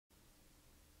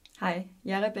Hej,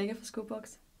 jeg er Rebecca fra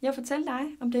Skobox. Jeg fortæller dig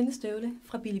om denne støvle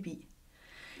fra Billi Bi.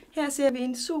 Her ser vi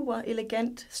en super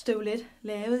elegant støvlet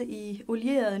lavet i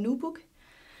olieret nubuk.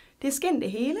 Det er skind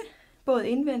det hele, både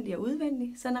indvendigt og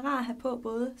udvendigt, så den er rar at have på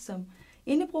både som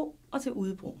indebrug og til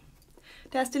udebrug.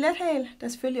 Der er stilethæl, der er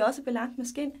selvfølgelig også belagt med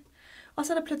skind. Og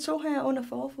så er der plateau her under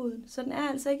forfoden, så den er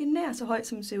altså ikke nær så høj,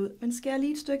 som den ser ud, men skærer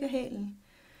lige et stykke af hælen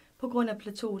på grund af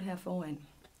plateauet her foran.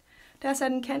 Der er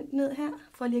sat en kant ned her,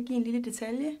 for lige at give en lille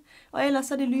detalje, og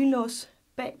ellers er det lynlås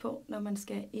bagpå, når man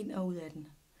skal ind og ud af den.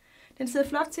 Den sidder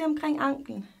flot til omkring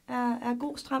anklen, er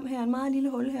god stram her, en meget lille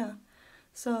hul her,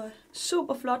 så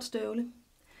super flot støvle.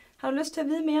 Har du lyst til at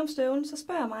vide mere om støvlen, så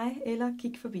spørg mig eller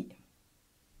kig forbi.